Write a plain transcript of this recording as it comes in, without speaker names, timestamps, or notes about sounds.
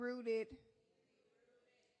rooted.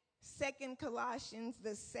 Second Colossians,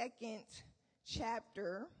 the second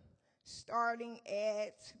chapter, starting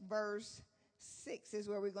at verse 6 is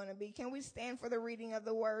where we're going to be. Can we stand for the reading of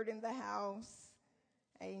the word in the house?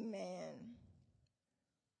 Amen.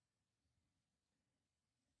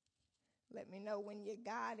 Let me know when you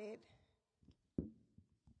got it.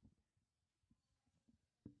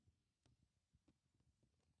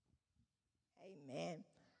 Amen.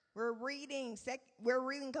 We're reading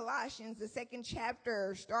Colossians, the second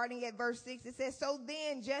chapter, starting at verse 6. It says, "So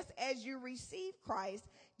then, just as you receive Christ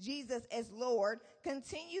Jesus as Lord,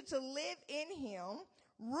 continue to live in him,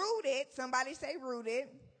 rooted," somebody say rooted,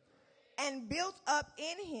 "and built up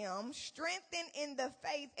in him, strengthened in the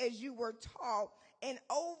faith as you were taught, and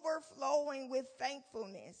overflowing with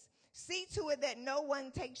thankfulness. See to it that no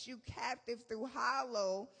one takes you captive through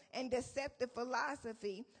hollow and deceptive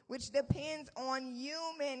philosophy, which depends on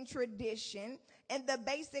human tradition and the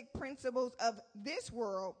basic principles of this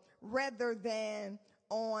world rather than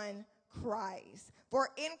on Christ. For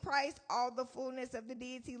in Christ all the fullness of the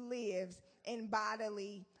deity lives in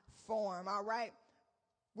bodily form." All right.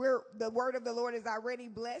 The word of the Lord is already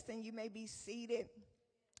blessed, and you may be seated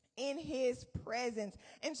in his presence.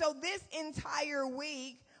 And so this entire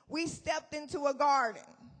week, we stepped into a garden.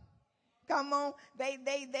 Come on. They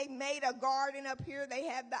made a garden up here. They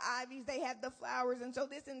had the ivies, they had the flowers. And so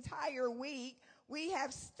this entire week, we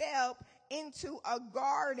have stepped into a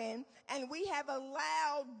garden, and we have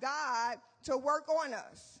allowed God to work on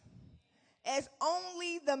us as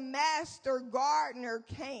only the master gardener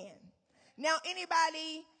can. Now,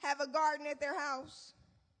 anybody have a garden at their house?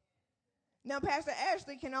 Now, Pastor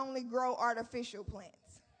Ashley can only grow artificial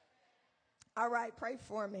plants. All right, pray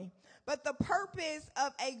for me. But the purpose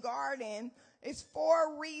of a garden is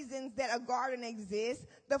 4 reasons that a garden exists.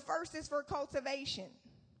 The first is for cultivation.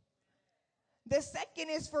 The second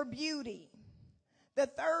is for beauty. The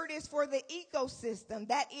third is for the ecosystem,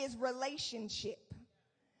 that is relationship.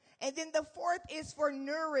 And then the fourth is for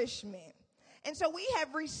nourishment. And so we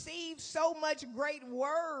have received so much great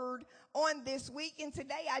word on this week. And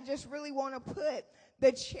today I just really want to put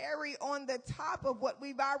the cherry on the top of what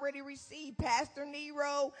we've already received. Pastor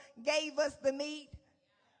Nero gave us the meat.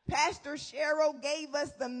 Pastor Cheryl gave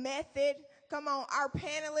us the method. Come on, our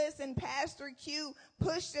panelists and Pastor Q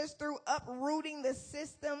pushed us through uprooting the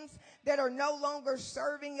systems that are no longer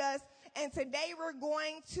serving us. And today we're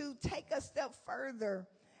going to take a step further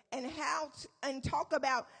and talk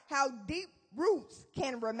about how deep roots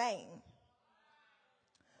can remain.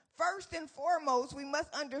 First and foremost, we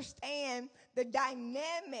must understand the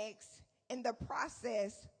dynamics in the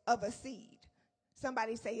process of a seed.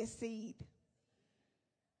 Somebody say a seed.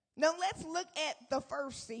 Now let's look at the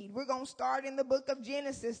first seed. We're going to start in the book of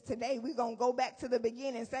Genesis today. We're going to go back to the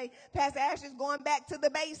beginning. Say, Pastor Ash is going back to the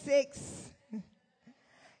basics.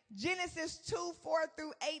 Genesis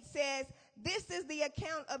 2:4-8 says, "This is the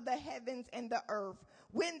account of the heavens and the earth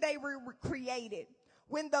when they were created.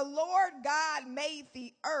 When the Lord God made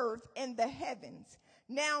the earth and the heavens.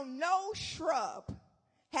 Now no shrub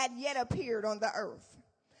had yet appeared on the earth,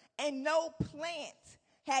 and no plant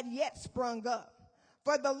had yet sprung up.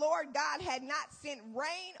 For the Lord God had not sent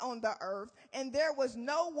rain on the earth, and there was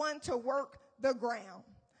no one to work the ground.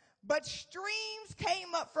 But streams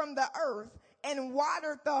came up from the earth and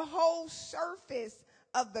watered the whole surface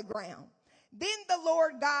of the ground. Then the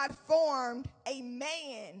Lord God formed a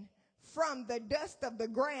man from the dust of the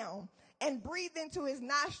ground and breathed into his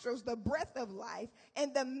nostrils the breath of life,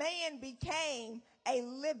 and the man became a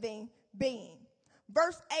living being."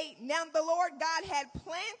 Verse 8, "Now the Lord God had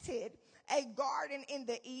planted a garden in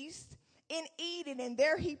the east, in Eden, and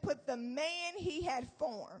there he put the man he had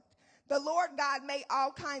formed. The Lord God made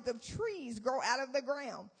all kinds of trees grow out of the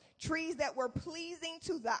ground, trees that were pleasing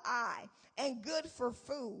to the eye and good for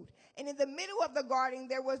food. And in the middle of the garden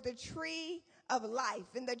there was the tree of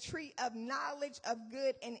life and the tree of knowledge of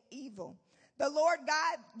good and evil. The Lord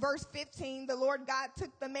God," verse 15, "the Lord God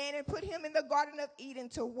took the man and put him in the Garden of Eden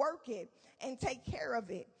to work it and take care of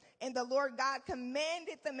it. And the Lord God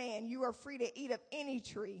commanded the man, 'You are free to eat of any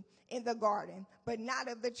tree in the garden, but not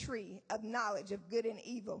of the tree of knowledge of good and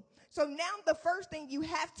evil.'" So now the first thing you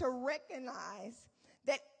have to recognize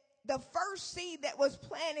that the first seed that was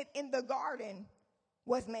planted in the garden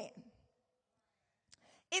was man.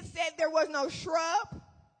 It said there was no shrub,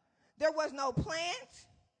 there was no plant.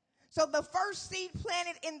 So the first seed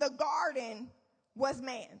planted in the garden was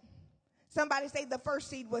man. Somebody say the first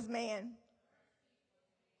seed was man.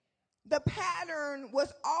 The pattern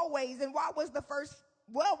was always, and why was the first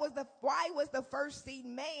seed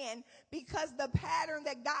man? Because the pattern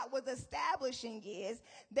that God was establishing is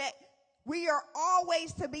that We are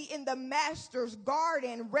always to be in the master's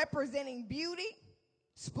garden, representing beauty,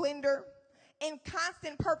 splendor, in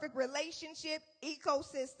constant perfect relationship,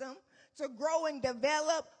 ecosystem, to grow and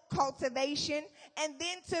develop, cultivation, and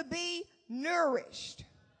then to be nourished.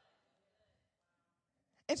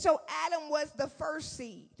 And so Adam was the first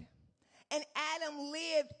seed. And Adam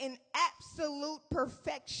lived in absolute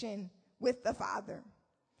perfection with the Father.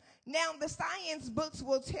 Now, the science books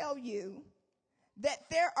will tell you that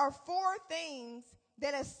there are 4 things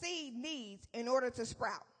that a seed needs in order to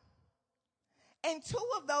sprout. And 2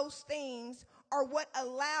 of those things are what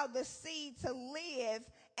allow the seed to live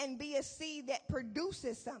and be a seed that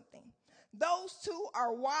produces something. Those 2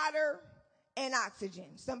 are water and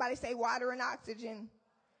oxygen. Somebody say water and oxygen.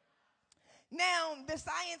 Now, the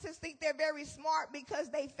scientists think they're very smart because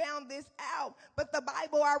they found this out, but the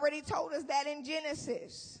Bible already told us that in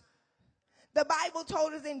Genesis. The Bible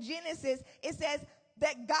told us in Genesis, it says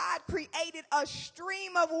that God created a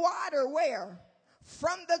stream of water where?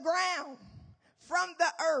 From the ground, from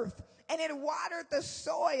the earth, and it watered the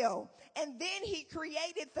soil. And then he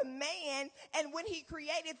created the man, and when he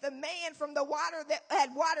created the man from the water that had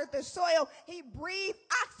watered the soil, he breathed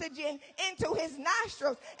oxygen into his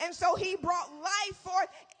nostrils. And so he brought life forth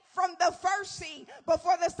from the first seed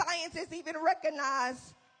before the scientists even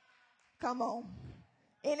recognized. Come on.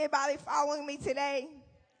 Anybody following me today?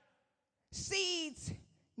 Seeds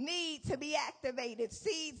need to be activated.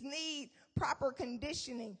 Seeds need proper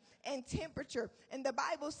conditioning and temperature. And the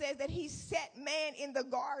Bible says that he set man in the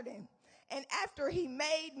garden. And after he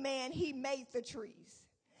made man, he made the trees.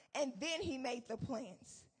 And then he made the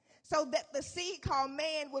plants. So that the seed called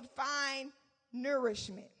man would find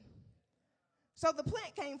nourishment. So the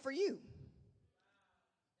plant came for you.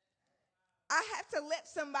 I have to let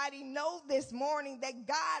somebody know this morning that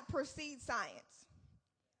God precedes science.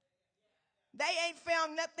 They ain't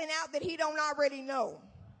found nothing out that he don't already know.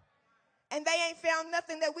 And they ain't found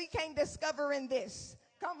nothing that we can't discover in this.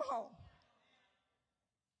 Come on.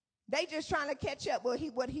 They just trying to catch up with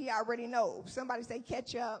what he already knows. Somebody say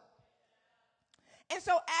catch up. And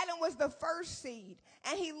so Adam was the first seed,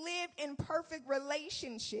 and he lived in perfect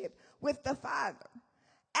relationship with the Father.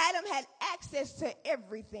 Adam had access to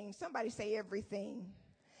everything. Somebody say everything.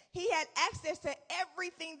 He had access to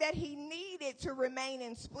everything that he needed to remain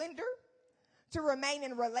in splendor, to remain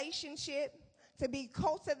in relationship, to be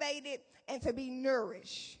cultivated, and to be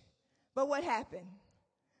nourished. But what happened?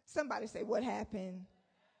 Somebody say, what happened?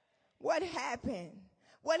 What happened?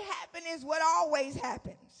 What happened is what always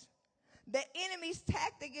happens. The enemy's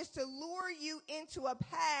tactic is to lure you into a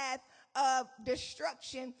path of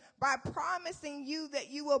destruction by promising you that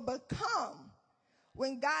you will become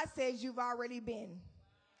when God says you've already been.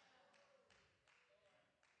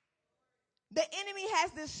 The enemy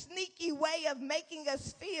has this sneaky way of making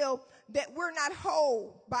us feel that we're not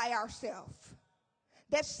whole by ourselves,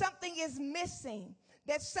 that something is missing,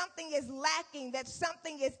 that something is lacking, that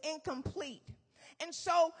something is incomplete. And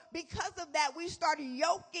so because of that, we start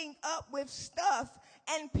yoking up with stuff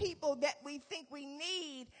and people that we think we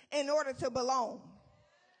need in order to belong.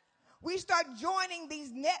 We start joining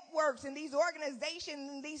these networks and these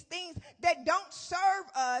organizations and these things that don't serve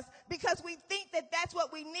us because we think that that's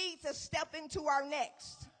what we need to step into our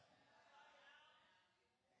next.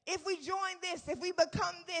 If we join this, if we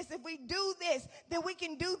become this, if we do this, then we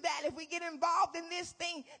can do that. If we get involved in this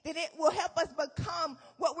thing, then it will help us become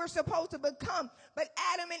what we're supposed to become. But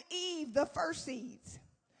Adam and Eve, the first seeds,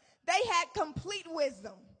 they had complete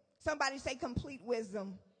wisdom. Somebody say complete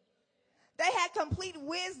wisdom. They had complete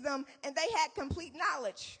wisdom and they had complete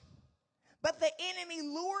knowledge. But the enemy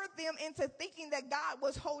lured them into thinking that God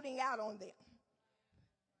was holding out on them,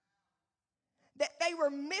 that they were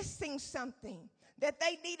missing something, that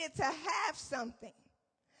they needed to have something.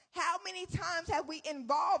 How many times have we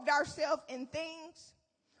involved ourselves in things,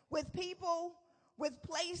 with people, with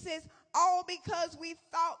places, all because we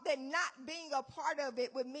thought that not being a part of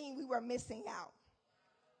it would mean we were missing out?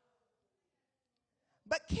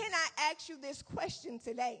 But can I ask you this question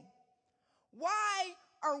today? Why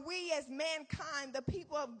are we as mankind, the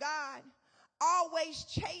people of God, always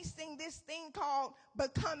chasing this thing called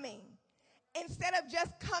becoming, instead of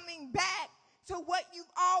just coming back to what you've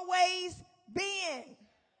always been?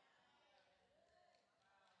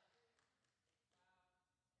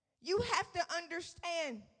 You have to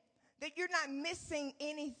understand that you're not missing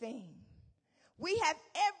anything. We have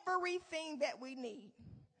everything that we need.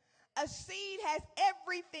 A seed has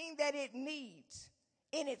everything that it needs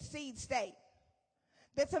in its seed state.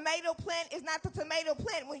 The tomato plant is not the tomato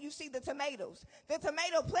plant when you see the tomatoes. The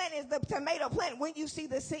tomato plant is the tomato plant when you see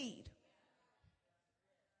the seed.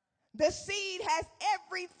 The seed has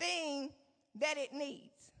everything that it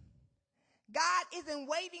needs. God isn't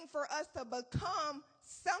waiting for us to become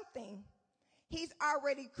something. He's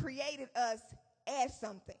already created us as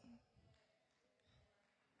something.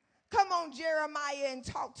 Come on, Jeremiah, and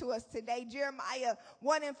talk to us today. Jeremiah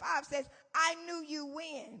 1:5 says, I knew you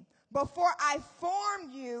when? Before I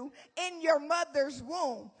formed you in your mother's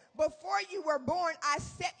womb. Before you were born, I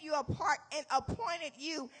set you apart and appointed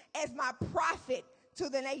you as my prophet to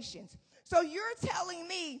the nations. So you're telling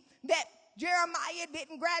me that Jeremiah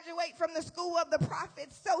didn't graduate from the school of the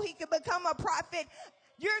prophets so he could become a prophet?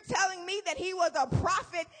 You're telling me that he was a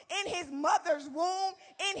prophet in his mother's womb,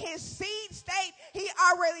 in his seed state? He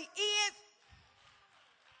already is.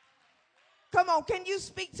 Come on, can you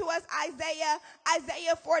speak to us? Isaiah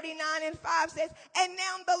 49:5 says, and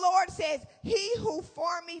now the Lord says, he who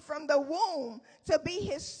formed me from the womb to be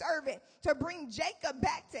his servant, to bring Jacob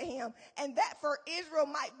back to him, and that for Israel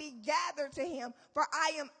might be gathered to him. For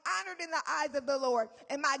I am honored in the eyes of the Lord,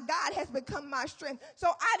 and my God has become my strength. So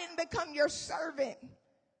I didn't become your servant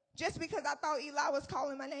just because I thought Eli was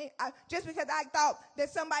calling my name, just because I thought that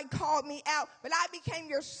somebody called me out, but I became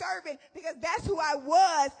your servant because that's who I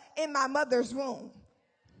was in my mother's womb.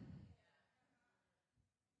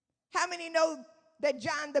 How many know that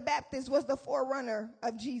John the Baptist was the forerunner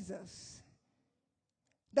of Jesus?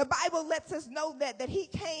 The Bible lets us know that he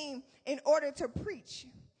came in order to preach,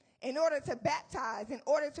 in order to baptize, in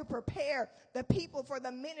order to prepare the people for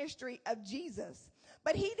the ministry of Jesus.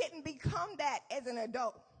 But he didn't become that as an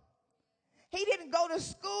adult. He didn't go to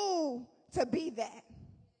school to be that.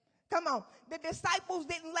 Come on. The disciples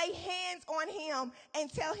didn't lay hands on him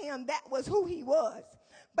and tell him that was who he was.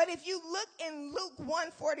 But if you look in Luke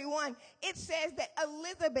 1:41, it says that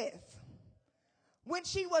Elizabeth, when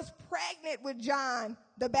she was pregnant with John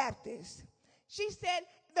the Baptist, she said,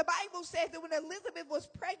 the Bible says that when Elizabeth was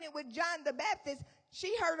pregnant with John the Baptist,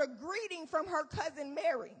 she heard a greeting from her cousin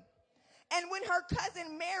Mary. And when her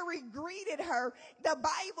cousin Mary greeted her, the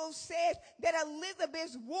Bible says that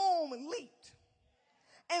Elizabeth's womb leaped.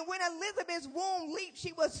 And when Elizabeth's womb leaped,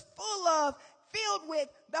 she was filled with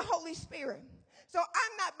the Holy Spirit. So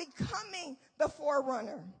I'm not becoming the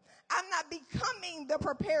forerunner. I'm not becoming the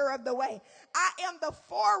preparer of the way. I am the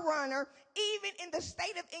forerunner, even in the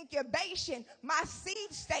state of incubation, my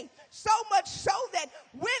seed state. So much so that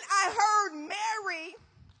when I heard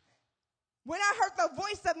the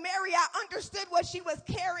voice of Mary, I understood what she was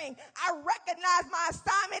carrying. I recognized my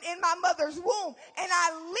assignment in my mother's womb, and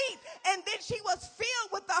I leaped, and then she was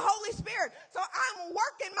filled with the Holy Spirit. So I'm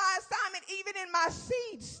working my assignment even in my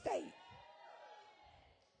seed state.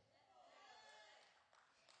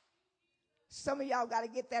 Some of y'all got to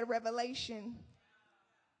get that revelation.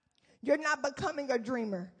 You're not becoming a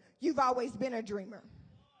dreamer. You've always been a dreamer.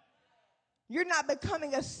 You're not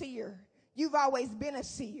becoming a seer. You've always been a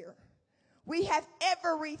seer. We have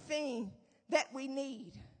everything that we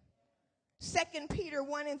need. 2 Peter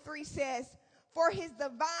 1:3 says, for his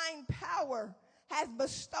divine power has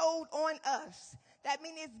bestowed on us. That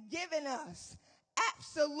means it's given us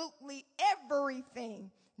absolutely everything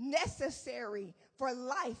necessary for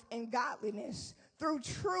life and godliness through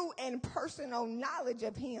true and personal knowledge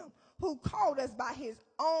of him who called us by his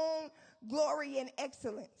own glory and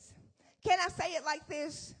excellence. Can I say it like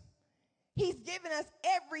this? He's given us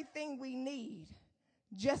everything we need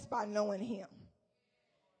just by knowing him.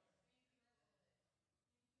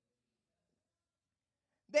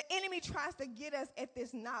 The enemy tries to get us at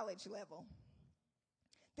this knowledge level,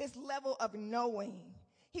 this level of knowing.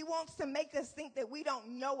 He wants to make us think that we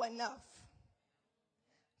don't know enough,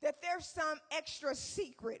 that there's some extra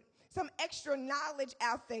secret, some extra knowledge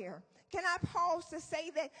out there. Can I pause to say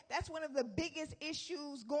that that's one of the biggest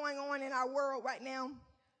issues going on in our world right now?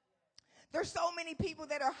 There's so many people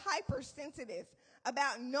that are hypersensitive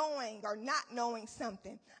about knowing or not knowing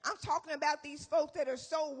something. I'm talking about these folks that are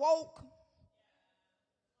so woke,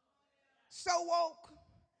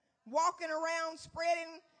 walking around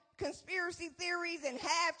spreading conspiracy theories and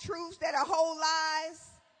half-truths that are whole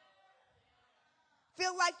lies.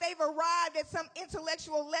 Feel like they've arrived at some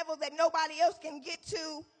intellectual level that nobody else can get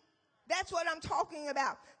to. That's what I'm talking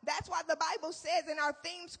about. That's why the Bible says in our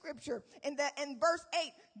theme scripture in verse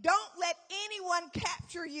 8, don't let anyone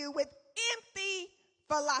capture you with empty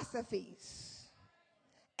philosophies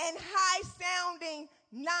and high-sounding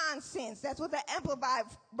nonsense. That's what the Amplified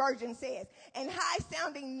Version says. And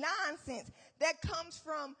high-sounding nonsense that comes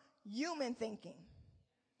from human thinking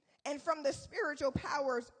and from the spiritual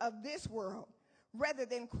powers of this world rather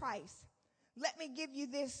than Christ. Let me give you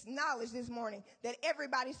this knowledge this morning that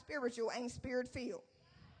everybody spiritual ain't spirit-filled.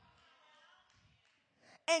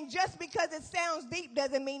 And just because it sounds deep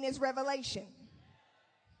doesn't mean it's revelation.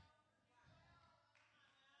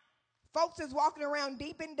 Folks is walking around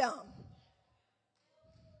deep and dumb.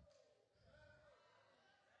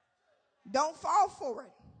 Don't fall for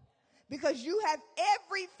it. Because you have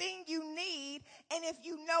everything you need, and if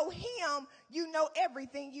you know him, you know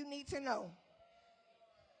everything you need to know.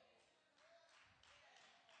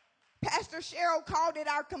 Pastor Cheryl called it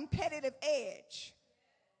our competitive edge.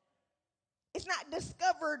 It's not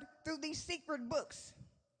discovered through these secret books.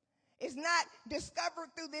 It's not discovered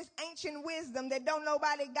through this ancient wisdom that don't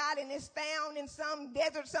nobody got, and it's found in some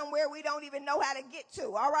desert somewhere we don't even know how to get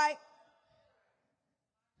to, all right?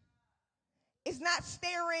 It's not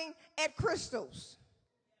staring at crystals.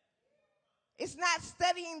 It's not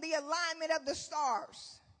studying the alignment of the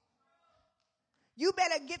stars. You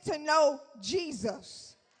better get to know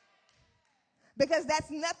Jesus, because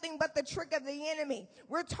that's nothing but the trick of the enemy.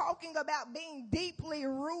 We're talking about being deeply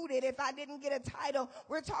rooted. If I didn't get a title,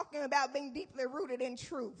 we're talking about being deeply rooted in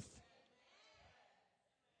truth.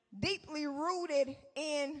 Deeply rooted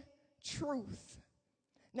in truth.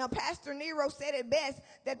 Now, Pastor Nero said it best,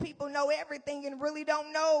 that people know everything and really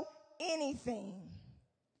don't know anything.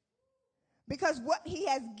 Because what he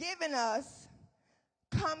has given us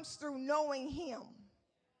comes through knowing him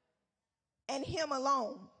and him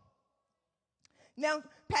alone. Now,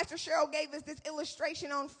 Pastor Cheryl gave us this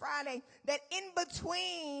illustration on Friday that in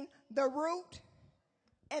between the root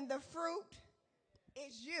and the fruit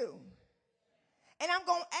is you. And I'm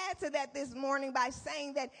going to add to that this morning by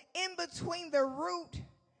saying that in between the root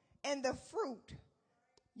and the fruit,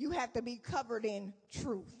 you have to be covered in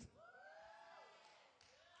truth.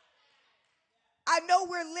 I know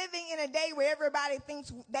we're living in a day where everybody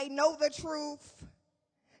thinks they know the truth.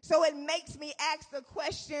 So it makes me ask the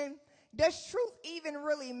question, does truth even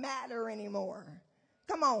really matter anymore?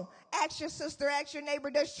 Come on, ask your sister, ask your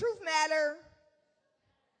neighbor, does truth matter?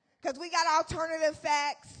 Because we got alternative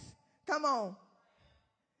facts. Come on.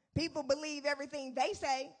 People believe everything they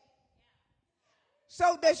say.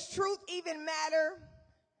 So does truth even matter?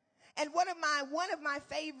 And one of my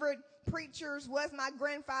favorite preachers was my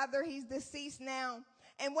grandfather. He's deceased now.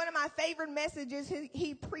 And one of my favorite messages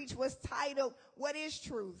he preached was titled, "What is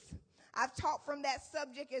Truth?" I've taught from that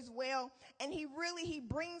subject as well. And he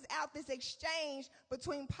brings out this exchange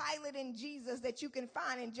between Pilate and Jesus that you can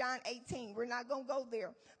find in John 18. We're not going to go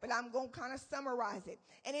there, but I'm going to kind of summarize it.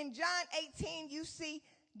 And in John 18, you see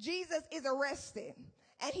Jesus is arrested.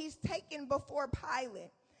 And he's taken before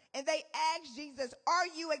Pilate. And they ask Jesus, "Are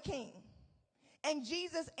you a king?" And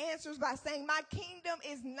Jesus answers by saying, "My kingdom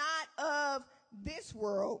is not of this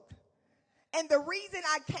world. And the reason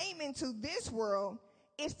I came into this world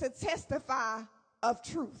is to testify of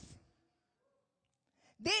truth."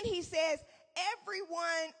 Then he says,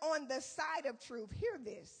 "Everyone on the side of truth," hear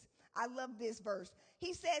this. I love this verse.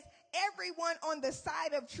 He says, "Everyone on the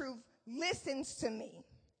side of truth listens to me."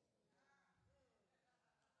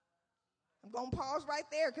 I'm going to pause right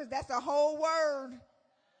there because that's a whole word.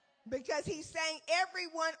 Because he's saying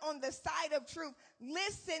everyone on the side of truth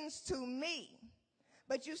listens to me.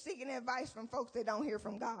 But you're seeking advice from folks that don't hear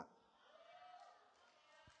from God.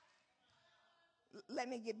 Let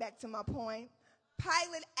me get back to my point.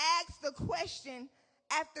 Pilate asked the question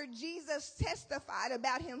after Jesus testified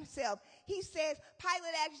about himself. He says,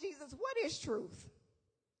 Pilate asked Jesus, "What is truth?"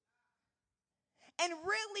 And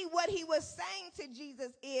really what he was saying to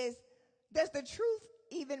Jesus is, does the truth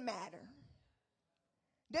even matter?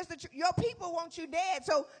 Your people want you dead,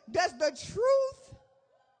 so does the truth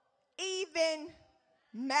even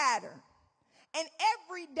matter? And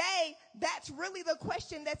every day, that's really the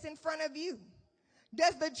question that's in front of you.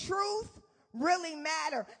 Does the truth really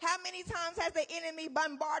matter? How many times has the enemy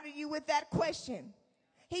bombarded you with that question?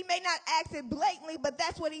 He may not ask it blatantly, but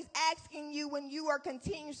that's what he's asking you when you are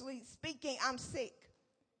continuously speaking, "I'm sick,"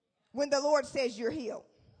 when the Lord says you're healed.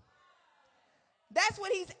 That's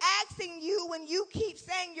what he's asking you when you keep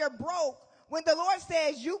saying you're broke, when the Lord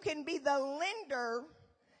says you can be the lender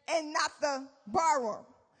and not the borrower.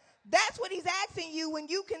 That's what he's asking you when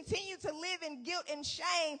you continue to live in guilt and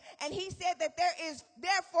shame. And he said that there is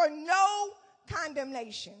therefore no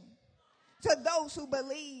condemnation to those who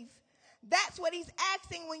believe. That's what he's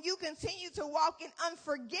asking when you continue to walk in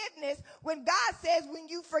unforgiveness, when God says when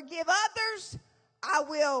you forgive others, I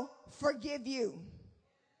will forgive you.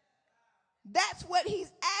 That's what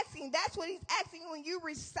he's asking. That's what he's asking when you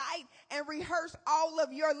recite and rehearse all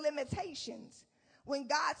of your limitations. When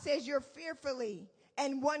God says you're fearfully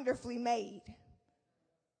and wonderfully made.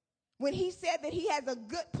 When he said that he has a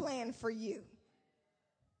good plan for you.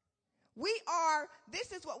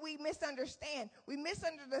 This is what we misunderstand. We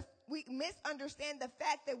we misunderstand the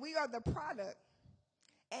fact that we are the product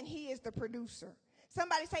and he is the producer.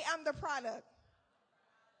 Somebody say, I'm the product.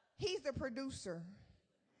 He's the producer.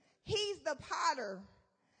 He's the potter.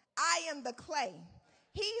 I am the clay.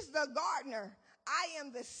 He's the gardener. I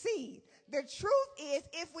am the seed. The truth is,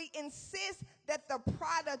 if we insist that the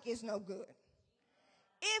product is no good,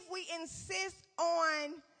 if we insist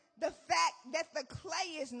on the fact that the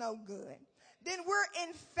clay is no good, then we're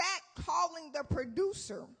in fact calling the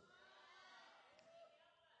producer,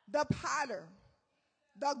 the potter,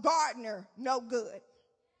 the gardener, no good.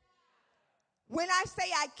 When I say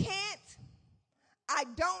I can't, I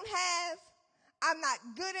don't have, I'm not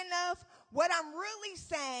good enough, what I'm really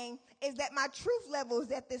saying is that my truth level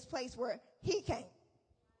is at this place where he can't.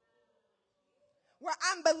 Where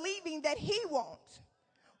I'm believing that he won't.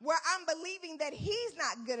 Where I'm believing that he's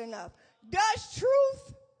not good enough. Does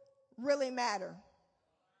truth really matter?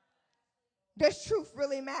 Does truth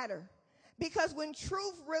really matter? Because when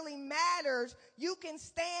truth really matters, you can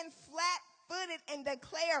stand flat-footed and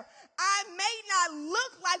declare, I may not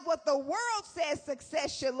look like what the world says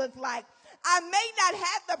success should look like. I may not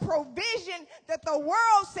have the provision that the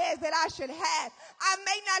world says that I should have. I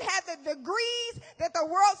may not have the degrees that the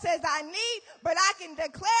world says I need, but I can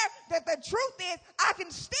declare that the truth is I can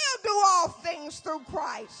still do all things through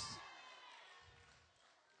Christ.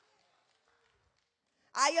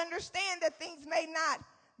 I understand that things may not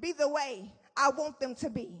be the way I want them to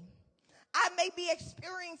be. I may be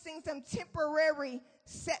experiencing some temporary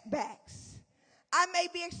setbacks. I may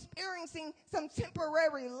be experiencing some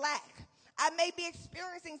temporary lack. I may be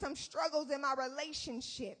experiencing some struggles in my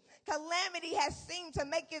relationship. Calamity has seemed to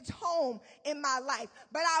make its home in my life.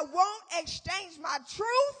 But I won't exchange my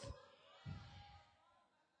truth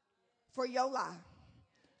for your lie.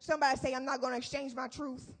 Somebody say, I'm not going to exchange my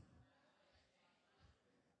truth.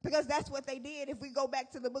 Because that's what they did. If we go back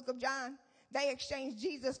to the book of John, they exchanged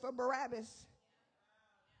Jesus for Barabbas.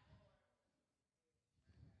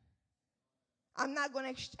 I'm not going to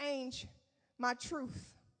exchange my truth.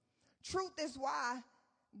 Truth is why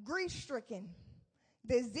grief-stricken,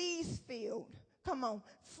 disease-filled, come on,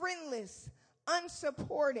 friendless,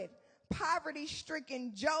 unsupported,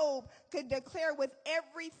 poverty-stricken Job could declare with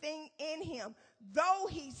everything in him, though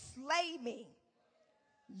he slay me,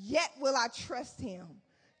 yet will I trust him.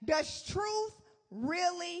 Does truth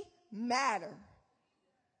really matter?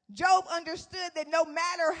 Job understood that no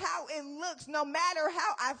matter how it looks, no matter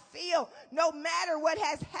how I feel, no matter what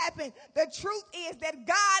has happened, the truth is that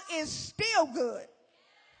God is still good.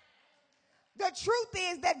 The truth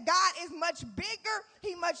is that God is much bigger.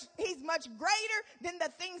 He's much greater than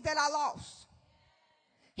the things that I lost.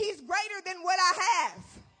 He's greater than what I have.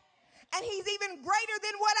 And he's even greater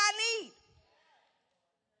than what I need.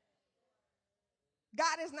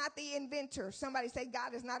 God is not the inventor. Somebody say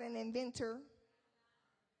God is not an inventor.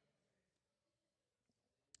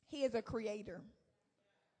 He is a creator.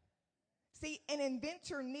 See, an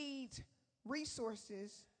inventor needs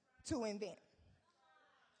resources to invent.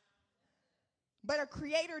 But a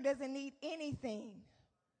creator doesn't need anything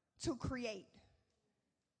to create.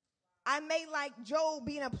 I may, like Job,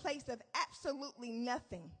 be in a place of absolutely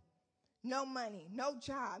nothing. No money, no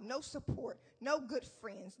job, no support, no good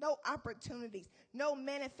friends, no opportunities, no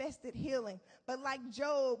manifested healing. But like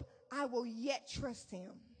Job, I will yet trust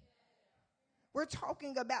him. We're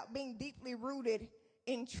talking about being deeply rooted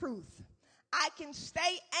in truth. I can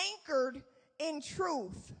stay anchored in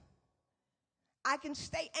truth. I can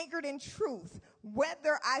stay anchored in truth,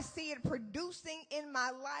 whether I see it producing in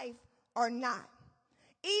my life or not.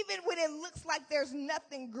 Even when it looks like there's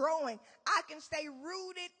nothing growing, I can stay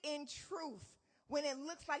rooted in truth when it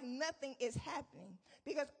looks like nothing is happening.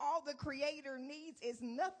 Because all the Creator needs is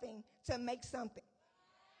nothing to make something.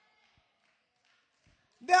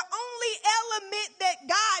 The only element that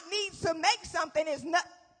God needs to make something is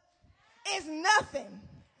nothing.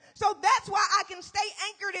 So that's why I can stay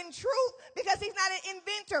anchored in truth, because he's not an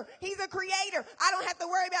inventor. He's a creator. I don't have to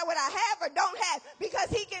worry about what I have or don't have,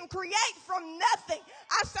 because he can create from nothing.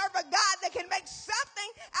 I serve a God that can make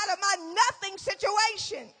something out of my nothing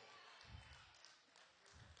situation.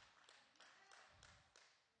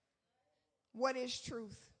 What is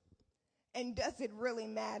truth? And does it really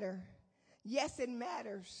matter? Yes, it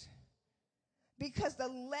matters, because the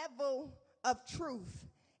level of truth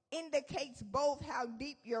indicates both how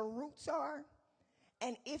deep your roots are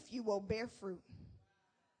and if you will bear fruit.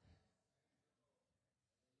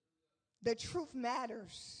 The truth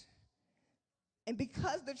matters. And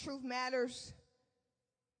because the truth matters,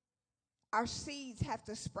 our seeds have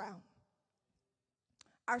to sprout.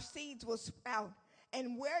 Our seeds will sprout.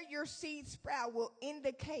 And where your seeds sprout will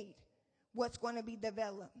indicate what's going to be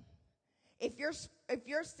developed. If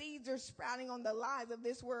your seeds are sprouting on the lies of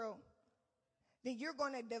this world, then you're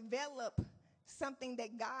going to develop something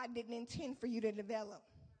that God didn't intend for you to develop.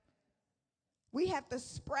 We have to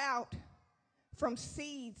sprout from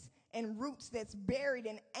seeds and roots that's buried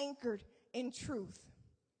and anchored in truth.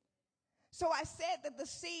 So I said that the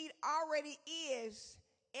seed already is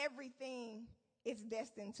everything it's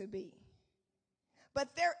destined to be.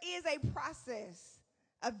 But there is a process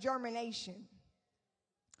of germination.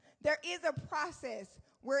 There is a process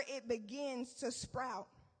where it begins to sprout.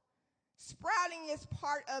 Sprouting is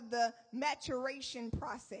part of the maturation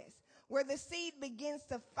process, where the seed begins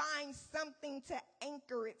to find something to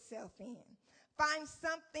anchor itself in, find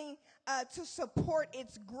something to support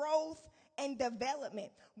its growth and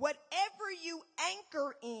development. Whatever you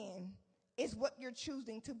anchor in is what you're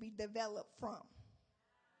choosing to be developed from.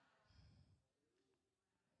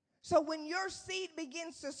 So when your seed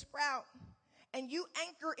begins to sprout and you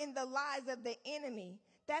anchor in the lies of the enemy,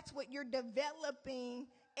 that's what you're developing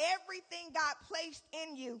everything God placed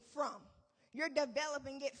in you from. You're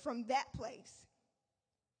developing it from that place.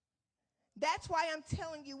 That's why I'm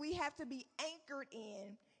telling you we have to be anchored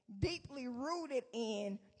in, deeply rooted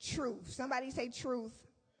in truth. Somebody say truth.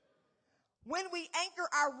 When we anchor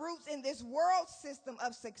our roots in this world system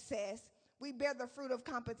of success, we bear the fruit of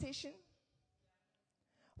competition.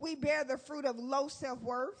 We bear the fruit of low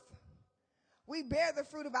self-worth. We bear the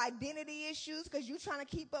fruit of identity issues because you're trying to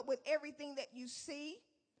keep up with everything that you see.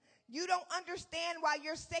 You don't understand why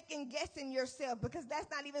you're second guessing yourself because that's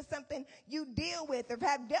not even something you deal with or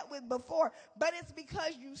have dealt with before. But it's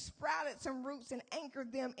because you sprouted some roots and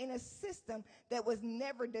anchored them in a system that was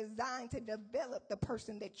never designed to develop the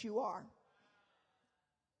person that you are.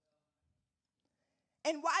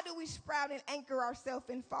 And why do we sprout and anchor ourselves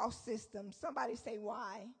in false systems? Somebody say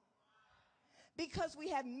why? Because we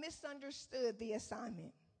have misunderstood the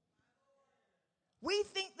assignment. We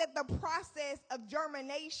think that the process of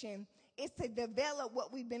germination is to develop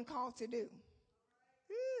what we've been called to do.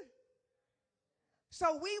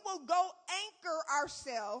 So we will go anchor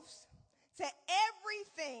ourselves to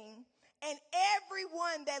everything and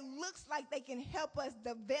everyone that looks like they can help us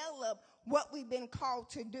develop what we've been called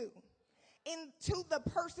to do into the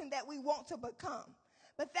person that we want to become.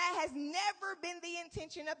 But that has never been the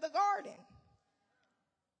intention of the garden.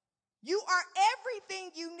 You are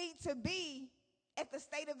everything you need to be at the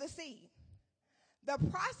state of the seed. The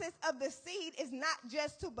process of the seed is not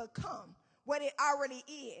just to become what it already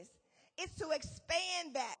is. It's to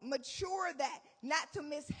expand that, mature that, not to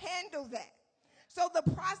mishandle that. So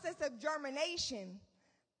the process of germination,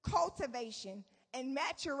 cultivation, and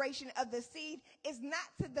maturation of the seed is not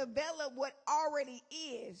to develop what already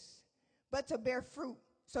is, but to bear fruit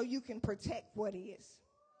so you can protect what is.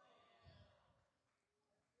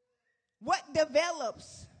 What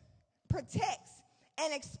develops, protects,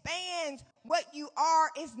 and expands what you are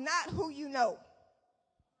is not who you know.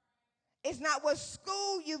 It's not what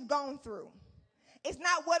school you've gone through. It's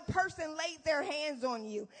not what person laid their hands on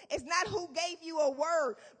you. It's not who gave you a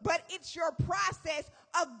word, but it's your process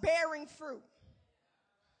of bearing fruit.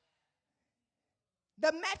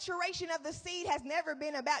 The maturation of the seed has never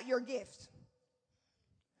been about your gifts.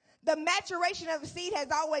 The maturation of the seed has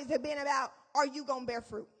always been about, are you going to bear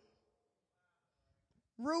fruit?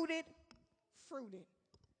 Rooted, fruited,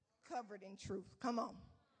 covered in truth. Come on.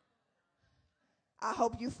 I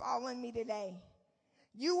hope you following me today.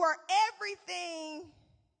 You are everything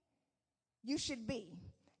you should be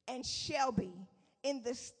and shall be in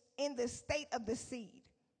the state of the seed,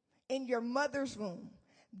 in your mother's womb.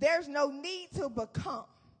 There's no need to become.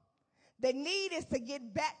 The need is to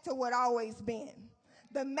get back to what always been.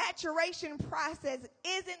 The maturation process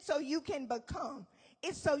isn't so you can become.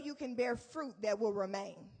 It's so you can bear fruit that will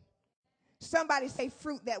remain. Somebody say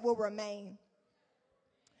fruit that will remain.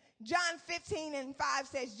 John 15:5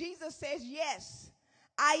 says, Jesus says, yes,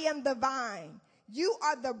 I am the vine. You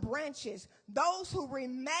are the branches. Those who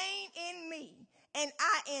remain in me and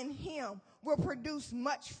I in him will produce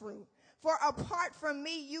much fruit. For apart from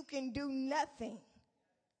me, you can do nothing.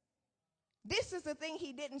 This is the thing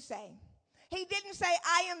he didn't say. He didn't say,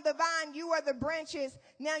 I am the vine, you are the branches,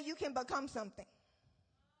 now you can become something.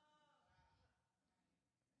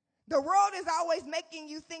 The world is always making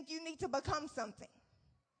you think you need to become something.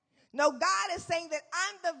 No, God is saying that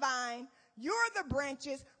I'm the vine, you're the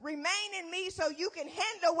branches, remain in me so you can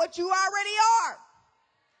handle what you already are.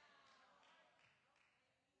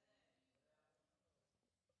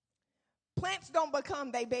 Plants don't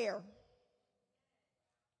become, they bear.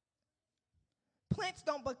 Plants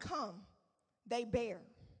don't become, they bear.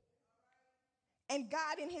 And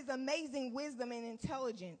God, in his amazing wisdom and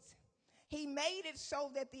intelligence, He made it so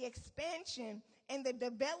that the expansion and the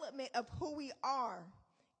development of who we are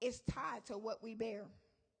is tied to what we bear.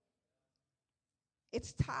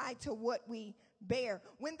 It's tied to what we bear.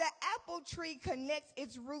 When the apple tree connects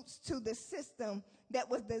its roots to the system that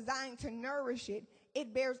was designed to nourish it,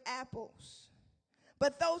 it bears apples.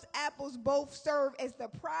 But those apples both serve as the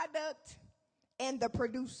product and the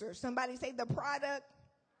producer. Somebody say the product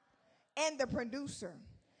and the producer.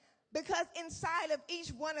 Because inside of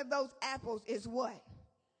each one of those apples is what?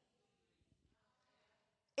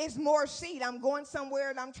 It's more seed. I'm going somewhere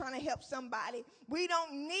and I'm trying to help somebody. We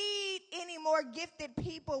don't need any more gifted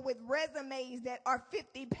people with resumes that are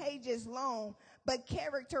 50 pages long, but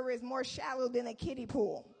character is more shallow than a kiddie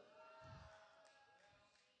pool.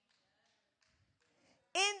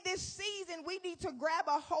 In this season, we need to grab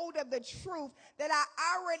a hold of the truth that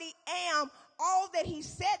I already am all that he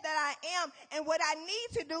said that I am. And what I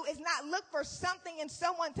need to do is not look for something in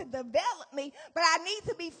someone to develop me, but I need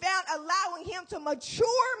to be found allowing him to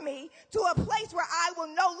mature me to a place where I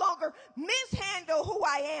will no longer mishandle who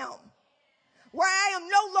I am. Where I am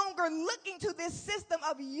no longer looking to this system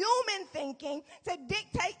of human thinking to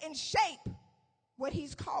dictate and shape what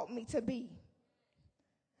he's called me to be.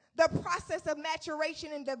 The process of maturation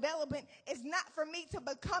and development is not for me to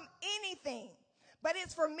become anything, but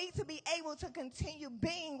it's for me to be able to continue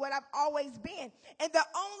being what I've always been. And the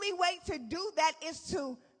only way to do that is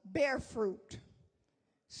to bear fruit.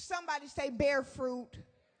 Somebody say bear fruit.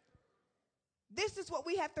 This is what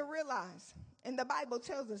we have to realize, and the Bible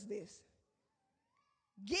tells us this.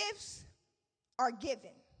 Gifts are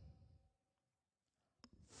given.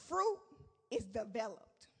 Fruit is developed.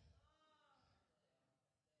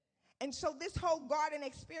 And so this whole garden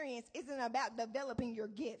experience isn't about developing your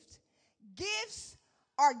gifts. Gifts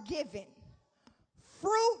are given.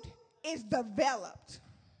 Fruit is developed.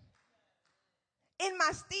 In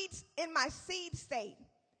my seed state,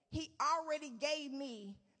 he already gave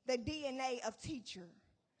me the DNA of teacher,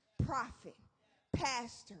 prophet,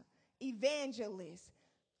 pastor, evangelist,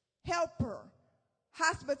 helper,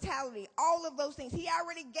 hospitality, all of those things. He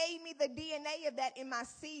already gave me the DNA of that in my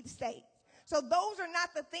seed state. So those are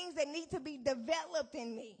not the things that need to be developed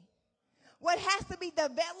in me. What has to be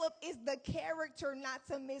developed is the character not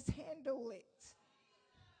to mishandle it.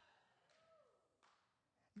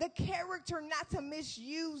 The character not to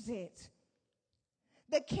misuse it.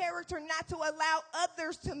 The character not to allow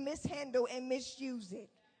others to mishandle and misuse it.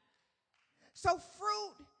 So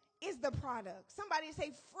fruit is the product. Somebody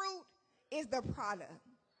say fruit is the product.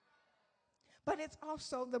 But it's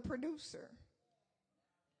also the producer.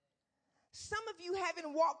 Some of you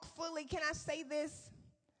haven't walked fully. Can I say this?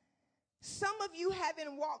 Some of you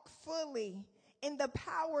haven't walked fully in the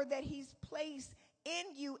power that he's placed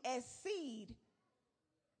in you as seed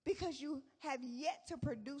because you have yet to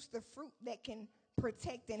produce the fruit that can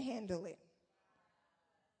protect and handle it.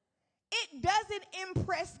 It doesn't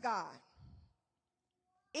impress God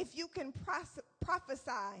if you can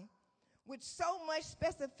prophesy with so much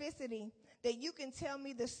specificity that you can tell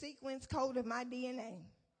me the sequence code of my DNA.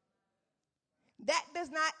 That does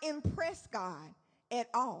not impress God at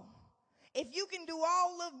all. If you can do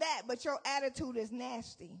all of that, but your attitude is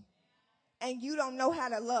nasty and you don't know how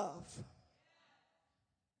to love,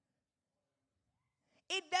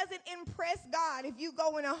 it doesn't impress God if you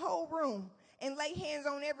go in a whole room and lay hands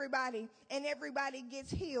on everybody and everybody gets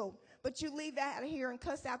healed, but you leave out of here and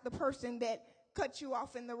cuss out the person that cut you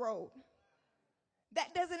off in the road.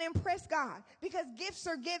 That doesn't impress God because gifts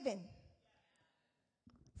are given.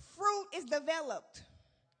 Fruit is developed.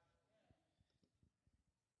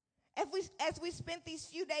 As we spent these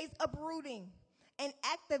few days uprooting and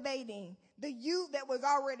activating the you that was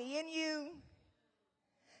already in you,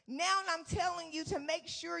 now I'm telling you to make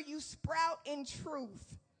sure you sprout in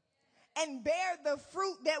truth and bear the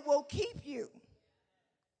fruit that will keep you.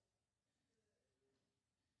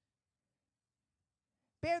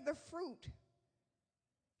 Bear the fruit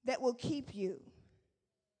that will keep you.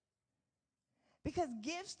 Because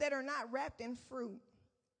gifts that are not wrapped in fruit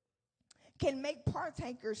can make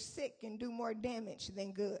partakers sick and do more damage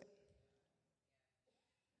than good.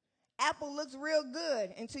 Apple looks real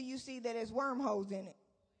good until you see that there's wormholes in it.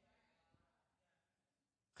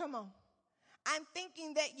 Come on. I'm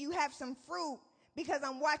thinking that you have some fruit because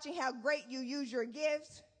I'm watching how great you use your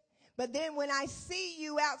gifts. But then when I see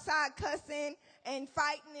you outside cussing and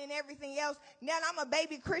fighting and everything else, now I'm a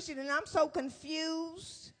baby Christian and I'm so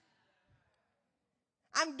confused.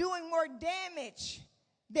 I'm doing more damage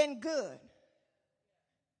than good.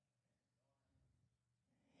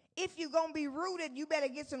 If you're going to be rooted, you better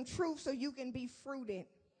get some truth so you can be fruited.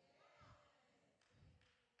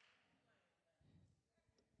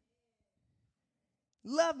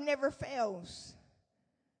 love never fails.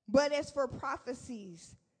 But as for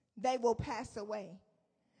prophecies, they will pass away.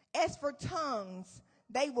 As for tongues,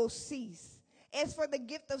 they will cease. As for the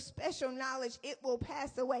gift of special knowledge, it will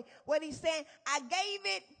pass away. What he's saying, I gave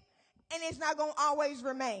it, and it's not going to always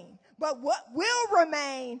remain. But what will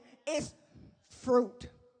remain is fruit.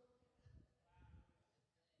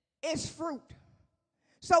 It's fruit.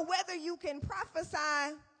 So whether you can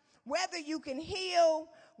prophesy, whether you can heal,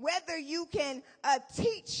 whether you can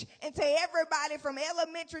teach until everybody from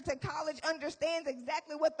elementary to college understands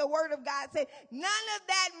exactly what the word of God said, none of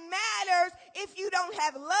that matters if you don't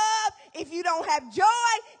have love, if you don't have joy,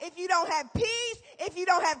 if you don't have peace, if you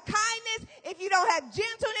don't have kindness, if you don't have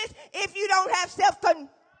gentleness, if you don't have self-control.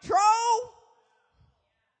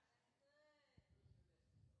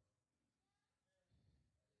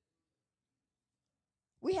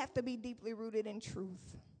 We have to be deeply rooted in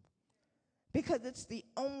truth, because it's the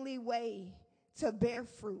only way to bear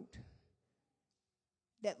fruit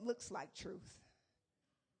that looks like truth.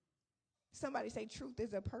 Somebody say truth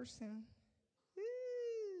is a person.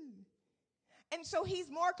 Ooh. And so he's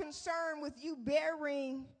more concerned with you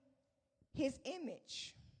bearing his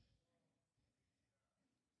image.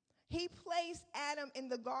 He placed Adam in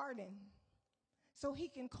the garden so he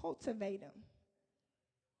can cultivate him,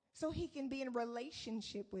 so he can be in a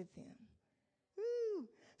relationship with him.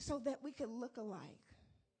 So that we could look alike,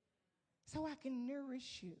 so I can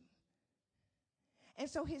nourish you. And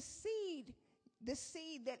so his seed, the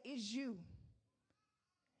seed that is you,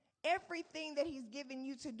 everything that he's given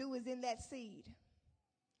you to do is in that seed.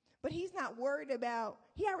 But he's not worried about,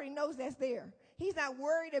 he already knows that's there. He's not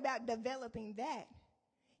worried about developing that.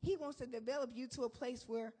 He wants to develop you to a place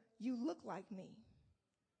where you look like me.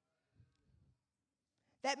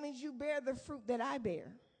 That means you bear the fruit that I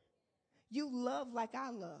bear. You love like I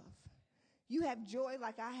love. You have joy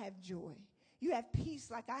like I have joy. You have peace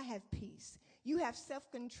like I have peace. You have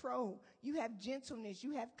self-control. You have gentleness.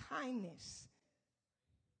 You have kindness.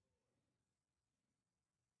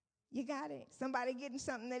 You got it? Somebody getting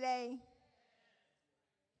something today?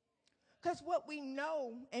 Because what we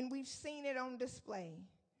know, and we've seen it on display,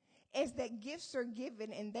 is that gifts are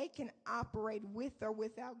given and they can operate with or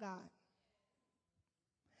without God.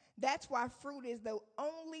 That's why fruit is the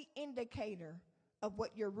only indicator of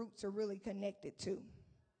what your roots are really connected to.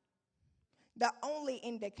 The only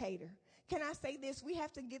indicator. Can I say this? We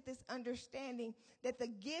have to get this understanding that the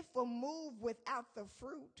gift will move without the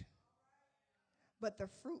fruit, but the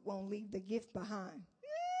fruit won't leave the gift behind.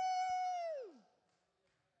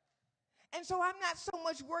 And so I'm not so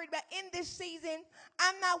much worried about in this season,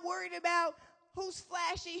 I'm not worried about who's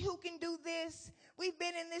flashy, who can do this. We've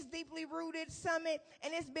been in this deeply rooted summit,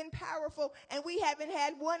 and it's been powerful, and we haven't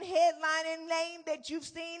had one headlining name that you've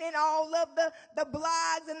seen in all of the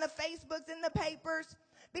blogs and the Facebooks and the papers,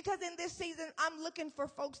 because in this season, I'm looking for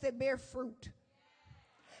folks that bear fruit.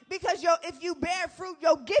 Because if you bear fruit,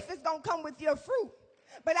 your gift is going to come with your fruit.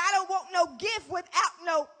 But I don't want no gift without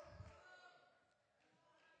no.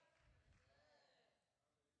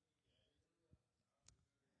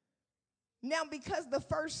 Now, because the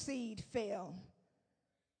first seed fell,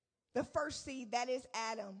 the first seed, that is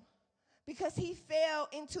Adam, because he fell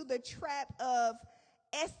into the trap of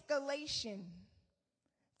escalation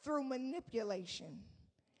through manipulation,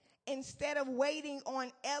 instead of waiting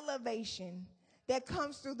on elevation that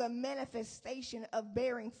comes through the manifestation of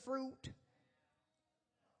bearing fruit,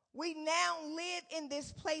 we now live in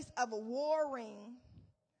this place of warring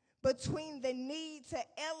between the need to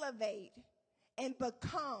elevate and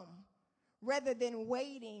become rather than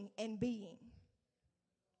waiting and being.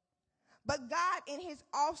 But God, in his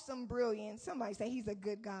awesome brilliance, somebody say he's a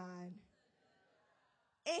good God.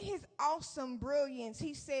 In his awesome brilliance,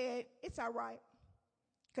 he said, it's all right,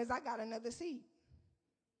 because I got another seed.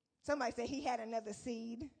 Somebody say he had another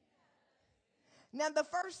seed. Now, the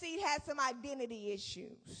first seed had some identity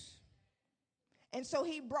issues, and so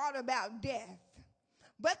he brought about death.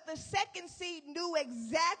 But the second seed knew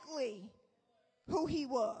exactly who he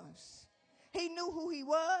was. He knew who he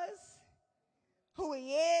was, who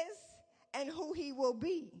he is, and who he will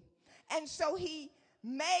be. And so he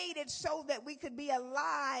made it so that we could be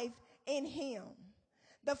alive in him.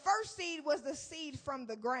 The first seed was the seed from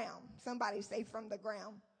the ground. Somebody say from the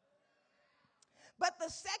ground. But the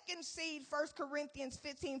second seed, 1 Corinthians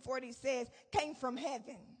 15:40 says, came from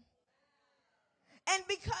heaven. And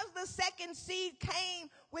because the second seed came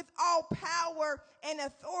with all power and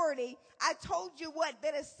authority, I told you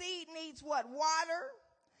that a seed needs what? Water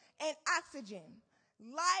and oxygen,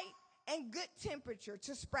 light and good temperature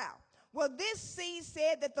to sprout. Well, this seed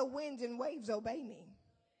said that the winds and waves obey me.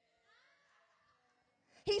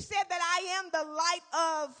 He said that I am the light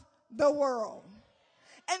of the world.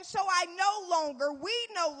 And so we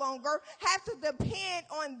no longer have to depend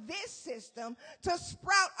on this system to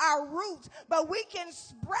sprout our roots, but we can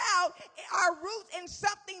sprout our roots in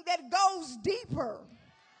something that goes deeper,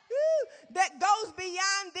 that goes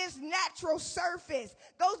beyond this natural surface,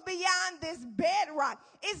 goes beyond this bedrock.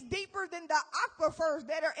 It's deeper than the aquifers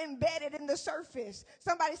that are embedded in the surface.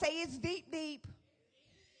 Somebody say it's deep, deep.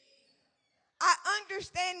 I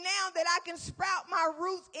understand now that I can sprout my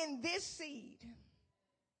roots in this seed.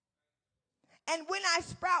 And when I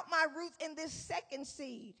sprout my roots in this second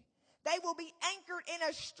seed, they will be anchored in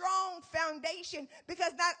a strong foundation,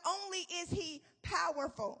 because not only is he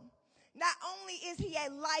powerful, not only is he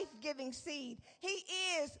a life-giving seed, he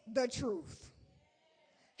is the truth.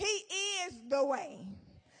 He is the way.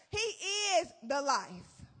 He is the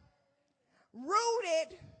life.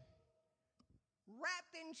 Rooted,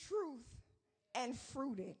 wrapped in truth, and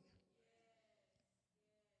fruited.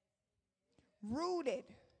 Rooted,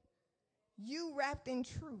 you wrapped in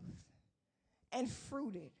truth and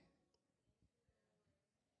fruited.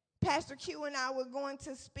 Pastor Q and I were going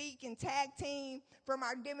to speak and tag team from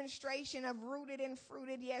our demonstration of rooted and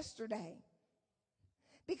fruited yesterday.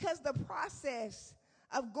 Because the process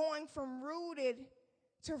of going from rooted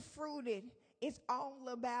to fruited is all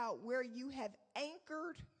about where you have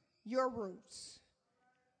anchored your roots.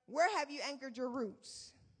 Where have you anchored your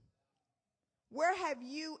roots? Where have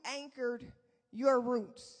you anchored your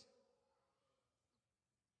roots?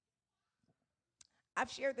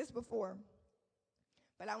 I've shared this before,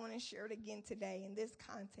 but I want to share it again today in this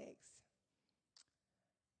context.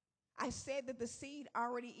 I said that the seed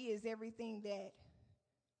already is everything that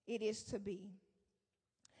it is to be.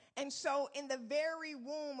 And so in the very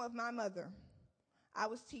womb of my mother, I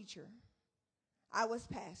was teacher, I was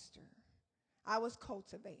pastor, I was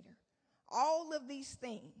cultivator, all of these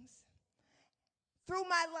things. Through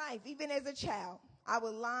my life, even as a child, I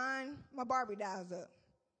would line my Barbie dolls up,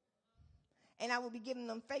 and I would be giving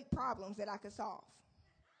them fake problems that I could solve.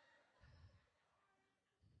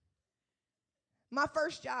 My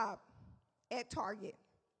first job at Target,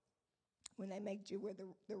 when they make you wear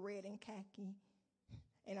the red and khaki,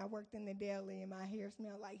 and I worked in the deli and my hair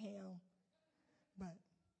smelled like ham, but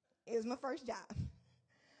it was my first job.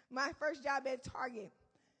 My first job at Target.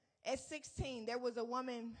 At 16, there was a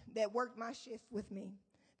woman that worked my shift with me,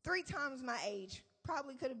 3 times my age,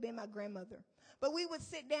 probably could have been my grandmother. But we would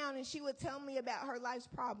sit down and she would tell me about her life's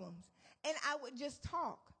problems, and I would just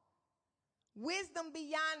talk. Wisdom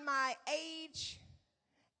beyond my age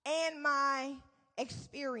and my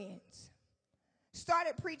experience.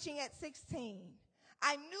 Started preaching at 16.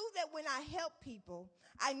 I knew that when I helped people,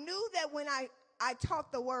 I knew that when I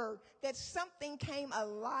taught the word, that something came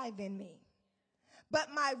alive in me. But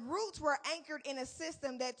my roots were anchored in a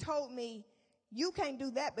system that told me, you can't do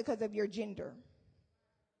that because of your gender.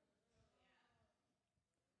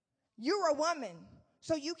 You're a woman,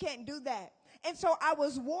 so you can't do that. And so I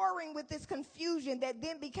was warring with this confusion that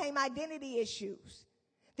then became identity issues.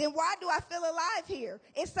 Then why do I feel alive here?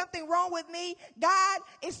 Is something wrong with me? God,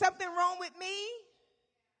 is something wrong with me?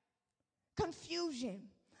 Confusion,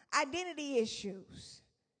 identity issues.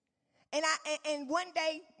 And one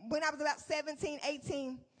day, when I was about 17,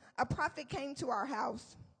 18, a prophet came to our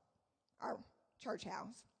house, our church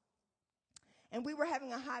house, and we were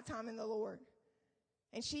having a high time in the Lord.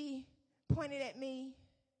 And she pointed at me,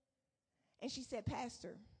 and she said,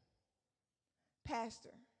 Pastor,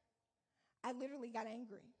 I literally got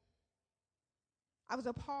angry. I was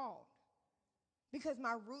appalled because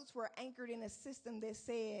my roots were anchored in a system that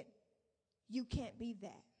said, you can't be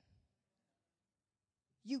that.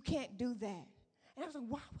 You can't do that. And I was like,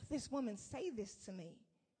 why would this woman say this to me?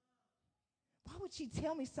 Why would she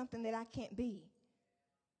tell me something that I can't be,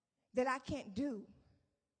 that I can't do?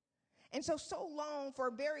 And so long, for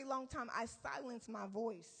a very long time, I silenced my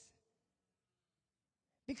voice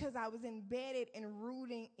because I was embedded and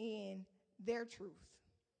rooting in their truth.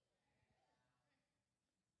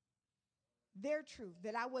 Their truth,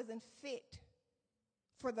 that I wasn't fit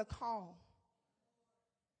for the call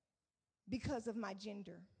because of my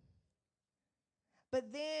gender.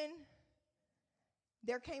 But then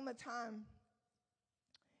there came a time,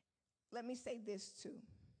 let me say this too.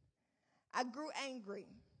 I grew angry.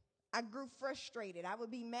 I grew frustrated. I would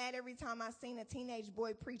be mad every time I seen a teenage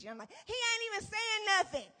boy preaching. I'm like, he ain't even saying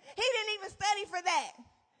nothing. He didn't even study for that.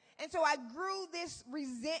 And so I grew this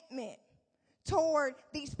resentment toward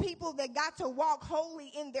these people that got to walk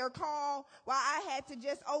holy in their call while I had to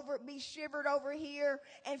just be shivered over here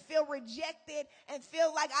and feel rejected and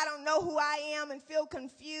feel like I don't know who I am and feel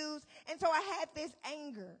confused. And so I had this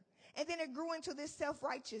anger. And then it grew into this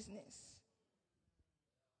self-righteousness.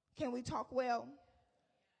 Can we talk well?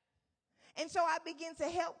 And so I began to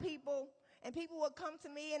help people, and people would come to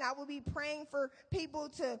me, and I would be praying for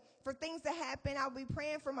for things to happen. I would be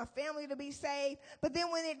praying for my family to be saved. But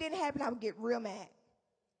then when it didn't happen, I would get real mad,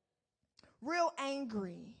 real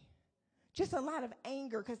angry, just a lot of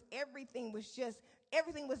anger, because everything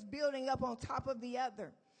was building up on top of the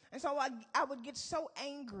other. And so I would get so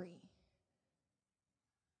angry.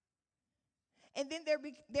 And then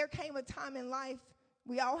there came a time in life,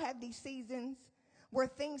 we all have these seasons where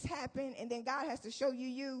things happen, and then God has to show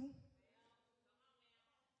you.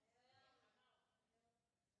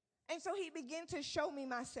 And so he began to show me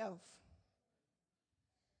myself.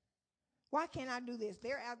 Why can't I do this?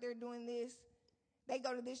 They're out there doing this. They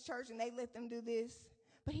go to this church and they let them do this.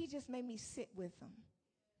 But he just made me sit with them.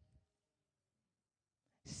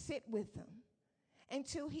 Sit with them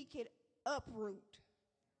until he could uproot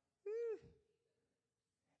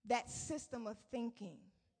that system of thinking,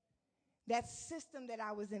 that system that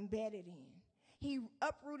I was embedded in. He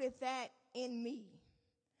uprooted that in me.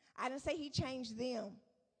 I didn't say he changed them.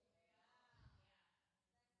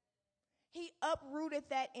 He uprooted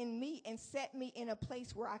that in me and set me in a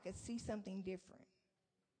place where I could see something different.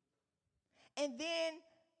 And then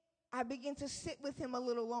I began to sit with him a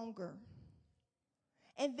little longer.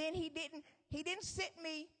 And then he didn't sit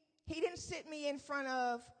me in front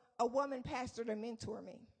of a woman pastor to mentor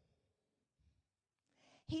me.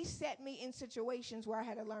 He set me in situations where I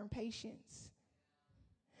had to learn patience.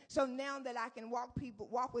 So now that I can walk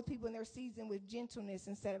with people in their season with gentleness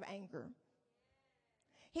instead of anger.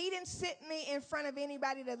 He didn't sit me in front of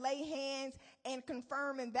anybody to lay hands and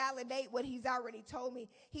confirm and validate what he's already told me.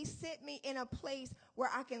 He set me in a place where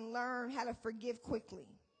I can learn how to forgive quickly.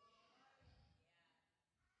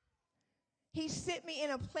 He set me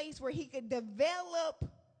in a place where he could develop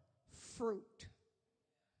fruit.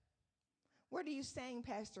 What are you saying,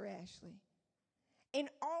 Pastor Ashley? In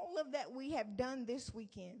all of that we have done this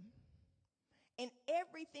weekend, and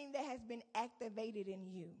everything that has been activated in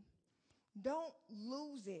you, don't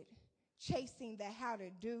lose it chasing the how to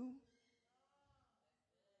do.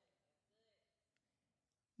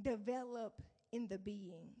 Develop in the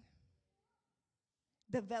being.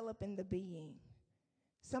 Develop in the being.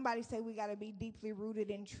 Somebody say we got to be deeply rooted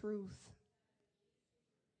in truth.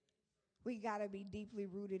 We got to be deeply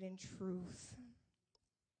rooted in truth.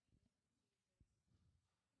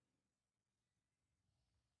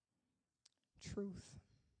 Truth.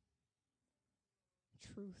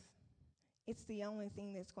 Truth. It's the only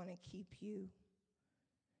thing that's going to keep you.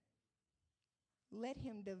 Let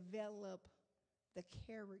him develop the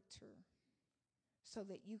character so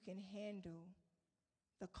that you can handle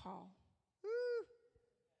the call. Woo.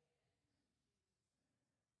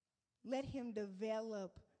 Let him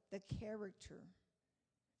develop the character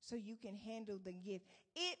so you can handle the gift.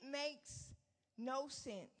 It makes no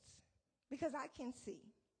sense because I can see.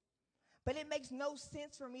 But it makes no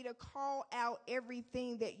sense for me to call out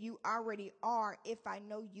everything that you already are if I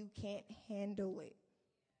know you can't handle it.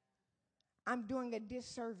 I'm doing a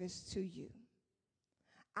disservice to you.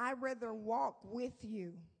 I'd rather walk with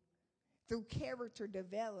you through character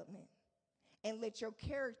development and let your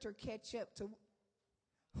character catch up to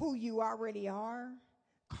who you already are,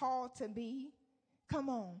 called to be. Come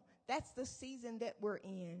on. That's the season that we're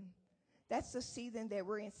in. That's the season that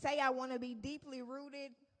we're in. Say, I want to be deeply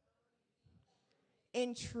rooted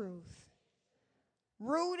in truth.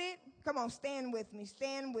 Rooted. Come on, stand with me.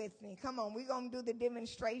 Stand with me. Come on, we're going to do the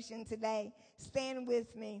demonstration today. Stand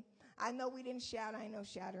with me. I know we didn't shout. I ain't no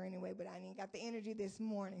shouter anyway, but I ain't got the energy this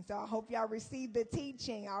morning. So I hope y'all received the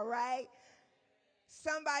teaching, all right?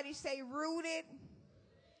 Somebody say rooted.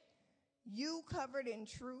 You covered in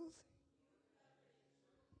truth.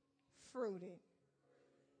 Fruited.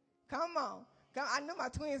 Come on. I knew my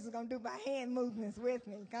twins was going to do my hand movements with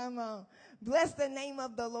me. Come on. Bless the name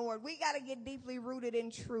of the Lord. We got to get deeply rooted in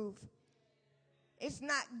truth. It's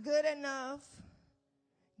not good enough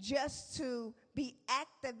just to be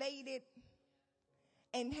activated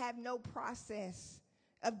and have no process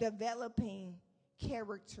of developing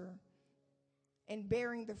character and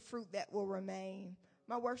bearing the fruit that will remain.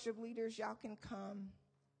 My worship leaders, y'all can come.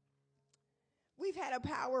 We've had a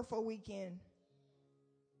powerful weekend.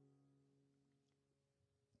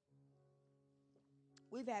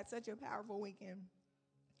 We've had such a powerful weekend.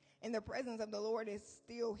 And the presence of the Lord is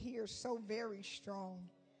still here, so very strong.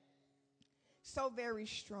 So very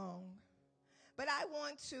strong. But I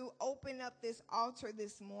want to open up this altar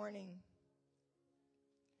this morning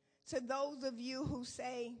to those of you who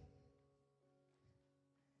say,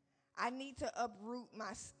 I need to uproot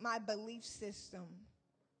my belief system.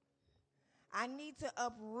 I need to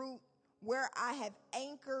uproot where I have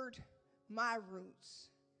anchored my roots,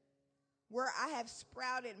 where I have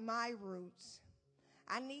sprouted my roots.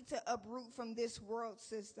 I need to uproot from this world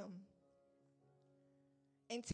system.